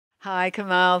Hi,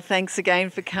 Kamal. Thanks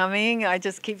again for coming. I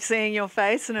just keep seeing your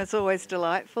face, and it's always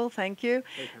delightful. Thank you.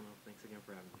 Hey, Kamal. Thanks again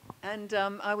for having me.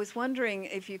 And I was wondering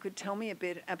if you could tell me a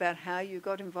bit about how you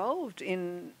got involved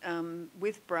in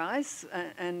with Bryce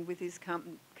and with his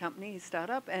company, his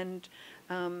startup, and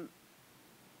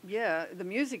yeah, the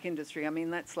music industry. I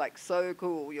mean, that's like so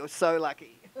cool. You're so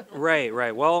lucky. Right,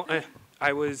 right. Well,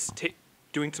 I was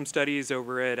doing some studies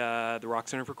over at the Rock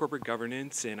Center for Corporate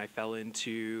Governance, and I fell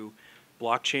into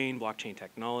blockchain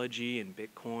technology, and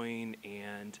Bitcoin,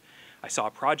 and I saw a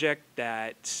project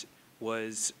that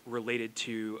was related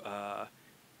to a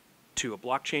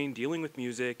blockchain dealing with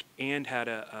music and had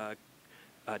a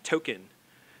token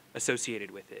associated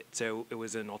with it. So it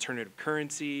was an alternative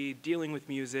currency dealing with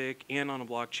music and on a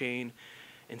blockchain.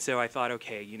 And so I thought,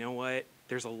 okay, you know what?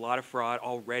 There's a lot of fraud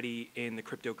already in the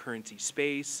cryptocurrency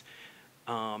space.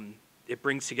 It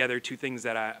brings together two things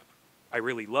that I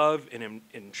really love and am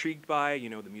intrigued by,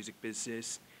 the music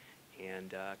business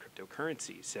and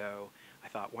cryptocurrency. So I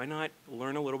thought, why not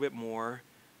learn a little bit more?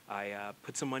 I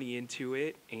put some money into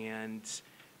it and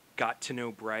got to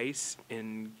know Bryce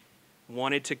and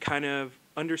wanted to kind of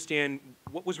understand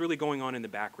what was really going on in the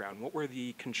background. What were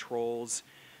the controls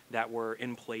that were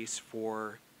in place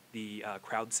for the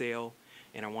crowd sale?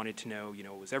 And I wanted to know,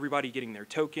 was everybody getting their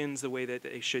tokens the way that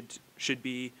they should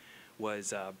be?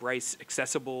 Was Bryce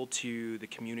accessible to the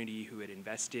community who had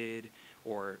invested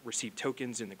or received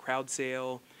tokens in the crowd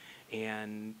sale?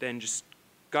 And then just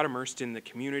got immersed in the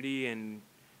community, and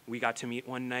we got to meet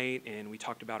one night, and we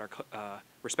talked about our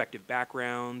respective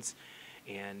backgrounds,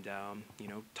 and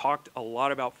talked a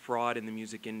lot about fraud in the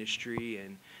music industry.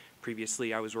 And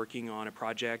previously, I was working on a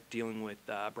project dealing with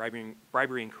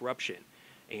bribery and corruption,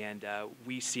 and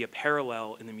we see a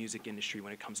parallel in the music industry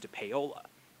when it comes to payola.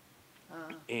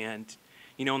 And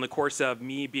in the course of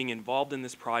me being involved in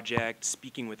this project,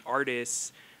 speaking with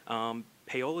artists,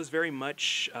 payola is very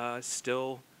much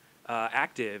still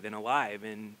active and alive.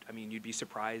 And I mean, you'd be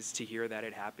surprised to hear that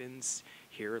it happens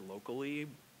here locally,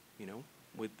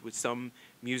 with some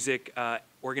music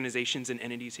organizations and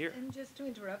entities here. And just to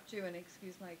interrupt you and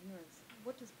excuse my ignorance,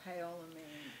 what does payola mean?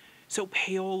 So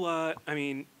payola, I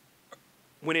mean,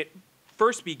 when it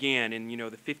first began in the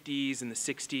 50s and the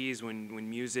 60s, when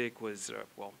music was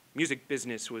music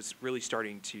business was really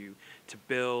starting to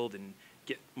build and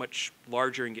get much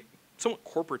larger and get somewhat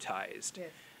corporatized.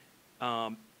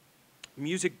 Yes.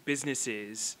 Music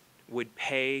businesses would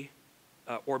pay,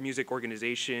 or music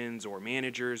organizations or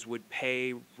managers would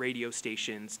pay radio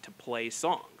stations to play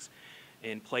songs,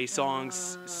 and play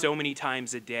songs so many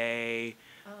times a day,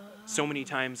 so many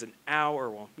times an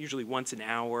hour, well, usually once an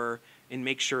hour, and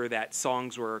make sure that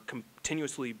songs were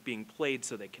continuously being played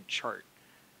so they could chart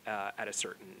at a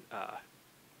certain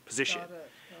position. Got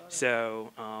it.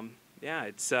 So yeah,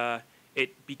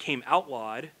 it became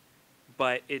outlawed,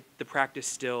 but the practice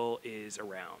still is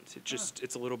around.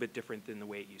 It's a little bit different than the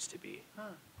way it used to be. Huh.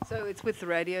 So it's with the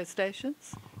radio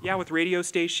stations? Yeah, with radio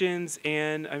stations,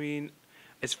 and I mean,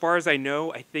 as far as I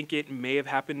know, I think it may have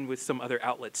happened with some other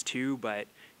outlets too, but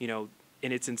in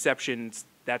its inception,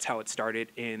 that's how it started.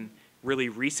 And really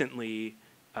recently,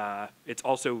 it's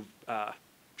also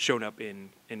shown up in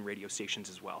radio stations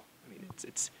as well. I mean,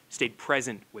 it's stayed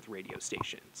present with radio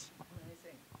stations.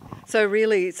 Amazing. So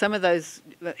really, some of those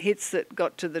hits that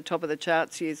got to the top of the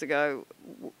charts years ago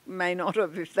may not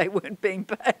have if they weren't being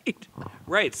paid.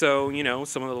 Right. So,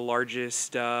 some of the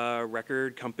largest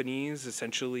record companies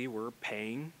essentially were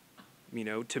paying,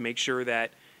 to make sure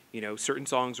that, certain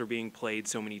songs were being played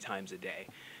so many times a day.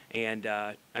 And,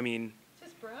 I mean...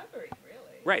 Just bribery,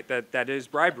 really. Right. That is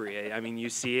bribery. I mean, you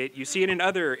see it in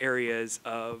other areas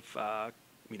of,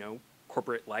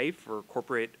 corporate life or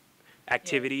corporate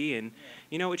activity. And,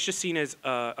 it's just seen as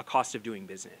a cost of doing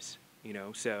business,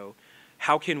 So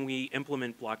how can we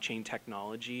implement blockchain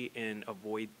technology and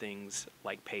avoid things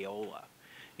like payola?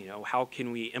 How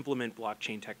can we implement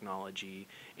blockchain technology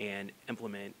and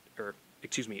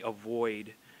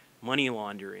avoid money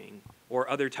laundering or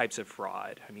other types of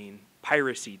fraud? I mean,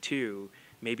 piracy too.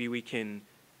 Maybe we can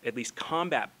at least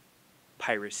combat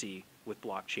piracy with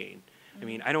blockchain. I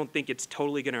mean, I don't think it's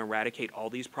totally going to eradicate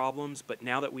all these problems, but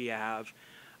now that we have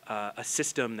a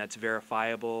system that's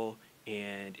verifiable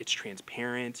and it's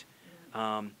transparent,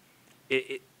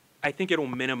 I think it'll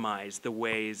minimize the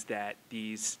ways that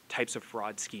these types of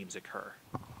fraud schemes occur.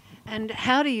 And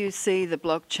how do you see the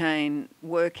blockchain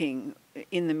working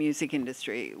in the music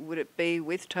industry? Would it be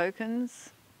with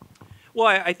tokens? Well,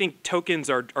 I think tokens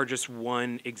are just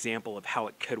one example of how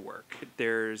it could work.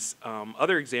 There's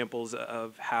other examples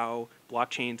of how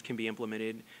blockchains can be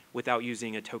implemented without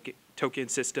using a token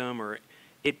system or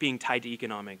it being tied to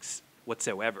economics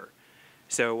whatsoever.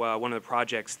 So one of the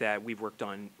projects that we've worked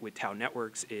on with Tau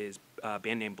Networks is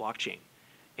band name blockchain.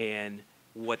 And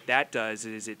what that does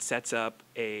is it sets up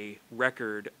a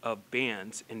record of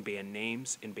bands and band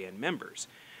names and band members.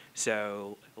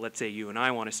 So let's say you and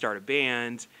I want to start a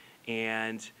band,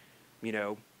 and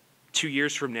 2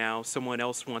 years from now, someone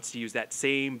else wants to use that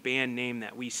same band name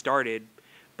that we started.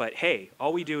 But hey,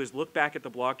 all we do is look back at the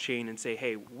blockchain and say,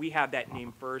 hey, we have that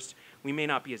name first. We may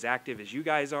not be as active as you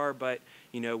guys are, but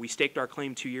we staked our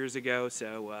claim 2 years ago,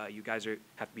 so you guys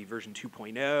have to be version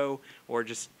 2.0 or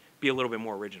just be a little bit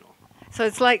more original. So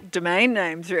it's like domain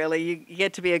names, really. You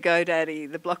get to be a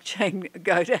GoDaddy, the blockchain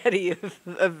GoDaddy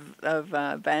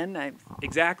of band names.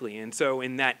 Exactly. And so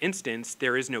in that instance,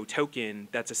 there is no token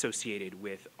that's associated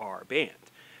with our band.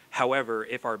 However,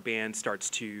 if our band starts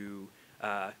to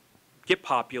get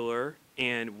popular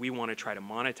and we want to try to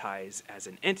monetize as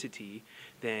an entity,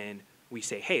 then we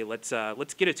say, hey, let's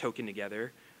get a token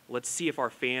together. Let's see if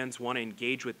our fans want to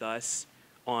engage with us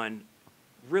on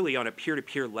a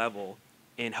peer-to-peer level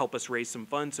and help us raise some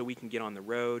funds so we can get on the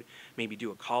road, maybe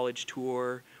do a college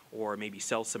tour, or maybe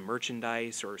sell some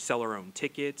merchandise or sell our own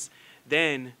tickets.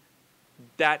 Then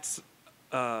that's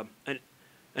an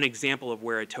example of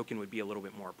where a token would be a little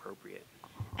bit more appropriate.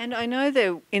 And I know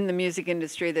that in the music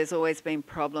industry there's always been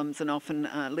problems and often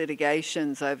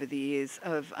litigations over the years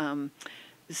of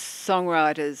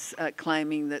songwriters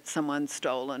claiming that someone's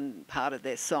stolen part of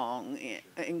their song,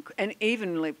 and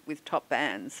even with top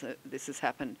bands this has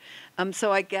happened.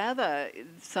 So I gather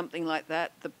something like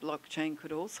that, the blockchain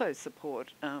could also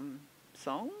support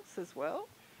songs as well,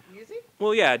 music?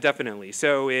 Well, yeah, definitely.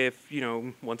 So if,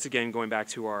 once again, going back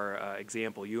to our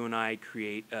example, you and I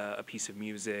create a piece of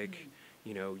music,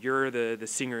 you're the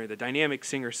singer, the dynamic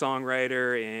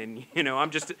singer-songwriter, and,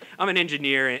 I'm an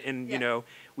engineer, and,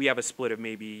 we have a split of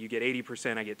maybe you get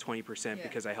 80%, I get 20%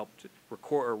 because I helped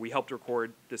record, or we helped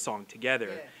record the song together.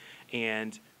 Yeah.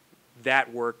 And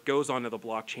that work goes onto the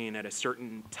blockchain at a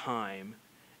certain time,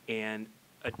 and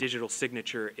a digital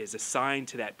signature is assigned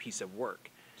to that piece of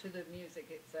work. To the music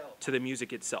itself. To the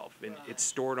music itself, and Right. it's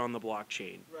stored on the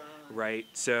blockchain, Right. right?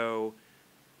 So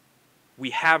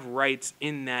we have rights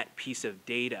in that piece of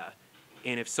data,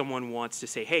 and if someone wants to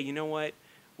say, hey, you know what,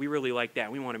 we really like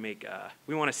that, we want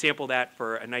to sample that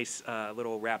for a nice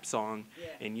little rap song,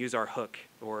 and use our hook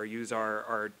or use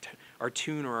our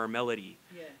tune or our melody,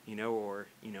 or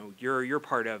you're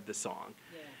part of the song,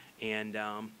 and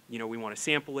we want to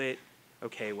sample it.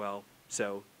 Okay, well,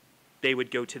 so they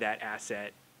would go to that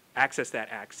asset, access that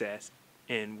access,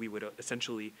 and we would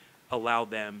essentially allow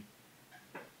them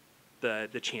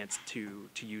the chance to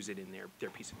use it in their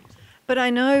piece of music. But I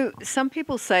know some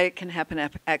people say it can happen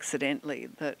accidentally,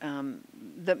 that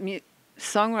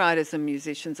songwriters and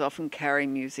musicians often carry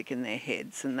music in their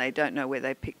heads and they don't know where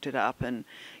they picked it up. And,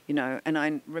 and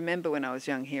I remember when I was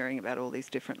young hearing about all these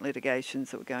different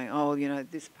litigations that were going, oh,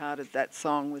 this part of that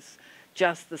song was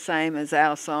just the same as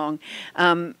our song.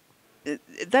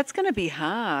 That's going to be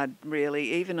hard,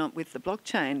 really, even with the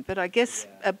blockchain. But I guess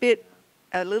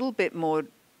a little bit more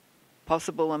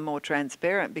possible and more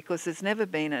transparent, because there's never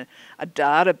been a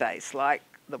database like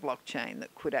the blockchain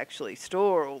that could actually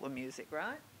store all the music,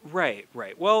 right?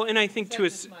 Right. Well, and I think my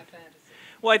fantasy.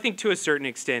 I think to a certain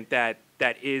extent that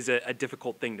is a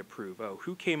difficult thing to prove. Oh,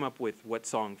 who came up with what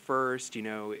song first?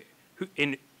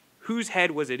 In whose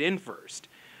head was it in first?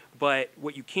 But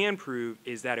what you can prove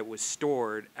is that it was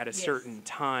stored at a certain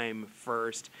time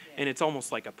first, and it's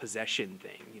almost like a possession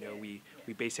thing.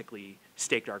 We basically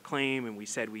staked our claim, and we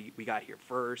said we got here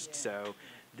first, so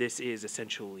this is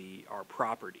essentially our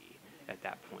property at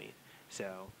that point.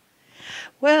 So.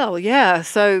 Well, yeah,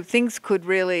 so things could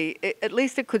really, at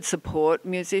least it could support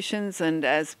musicians, and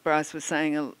as Bryce was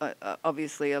saying,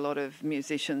 obviously a lot of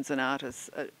musicians and artists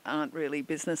aren't really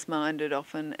business-minded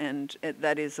often, and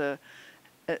that is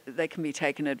they can be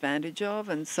taken advantage of,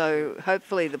 and so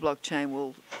hopefully the blockchain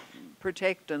will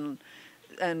protect and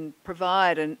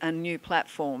provide a new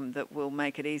platform that will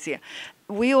make it easier.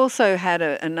 We also had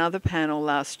another panel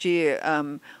last year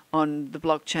on the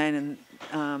blockchain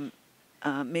and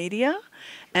media,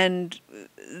 and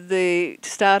the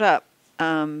startup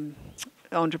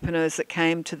entrepreneurs that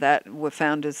came to that were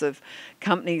founders of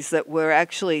companies that were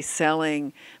actually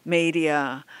selling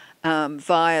media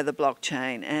via the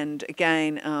blockchain. And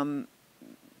again,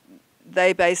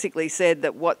 they basically said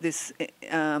that what this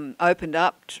opened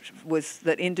up was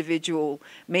that individual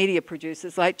media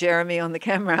producers, like Jeremy on the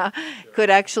camera, could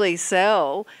actually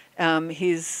sell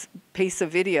his piece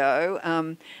of video,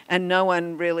 and no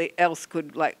one really else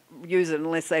could use it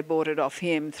unless they bought it off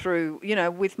him through,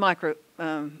 with micro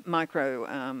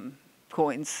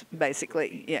coins,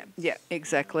 basically. Yeah,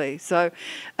 exactly. So,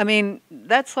 I mean,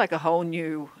 that's like a whole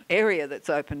new area that's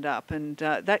opened up, and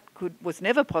that was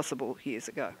never possible years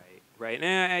ago. Right.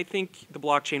 And I think the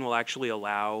blockchain will actually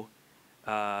allow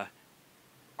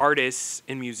artists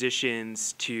and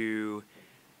musicians to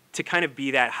kind of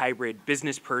be that hybrid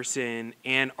business person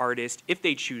and artist if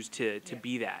they choose to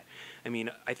be that. I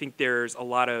mean, I think there's a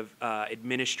lot of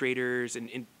administrators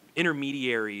and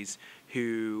intermediaries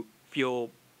who feel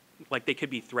like they could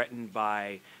be threatened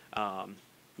by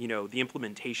the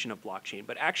implementation of blockchain,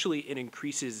 but actually it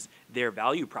increases their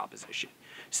value proposition.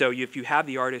 So if you have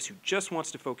the artist who just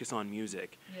wants to focus on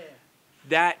music,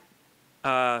 that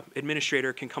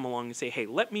administrator can come along and say, hey,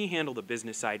 let me handle the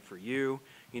business side for you.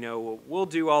 We'll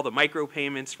do all the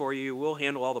micropayments for you. We'll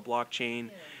handle all the blockchain.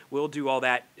 We'll do all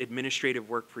that administrative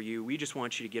work for you. We just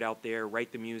want you to get out there,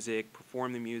 write the music,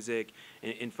 perform the music,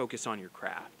 and focus on your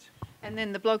craft. And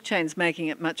then the blockchain's making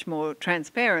it much more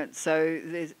transparent, so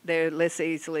they're less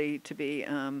easily to be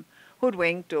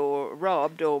hoodwinked or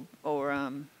robbed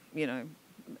or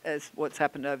as what's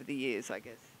happened over the years, I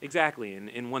guess. Exactly.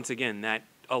 And once again, that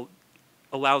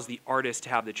allows the artist to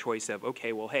have the choice of,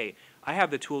 okay, well, hey, I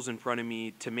have the tools in front of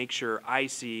me to make sure I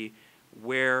see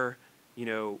where,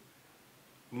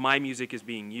 my music is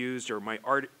being used or my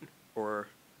art or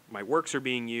my works are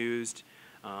being used.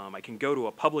 I can go to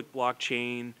a public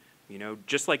blockchain,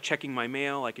 just like checking my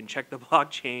mail, I can check the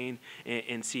blockchain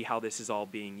and see how this is all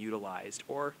being utilized.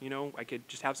 Or, I could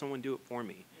just have someone do it for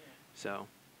me. So.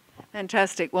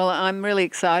 Fantastic. Well, I'm really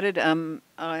excited.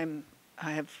 I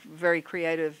have very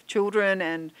creative children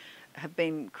and have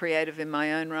been creative in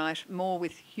my own right, more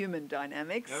with human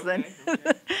dynamics than.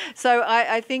 So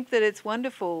I think that it's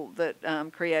wonderful that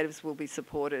creatives will be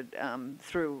supported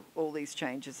through all these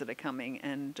changes that are coming,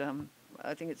 and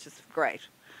I think it's just great.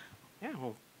 Yeah,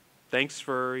 well, thanks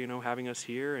for having us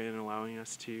here and allowing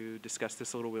us to discuss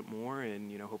this a little bit more,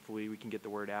 and hopefully we can get the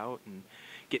word out and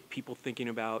get people thinking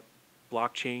about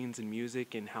blockchains and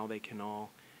music and how they can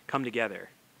all come together.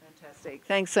 Fantastic.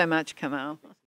 Thanks so much, Kamal.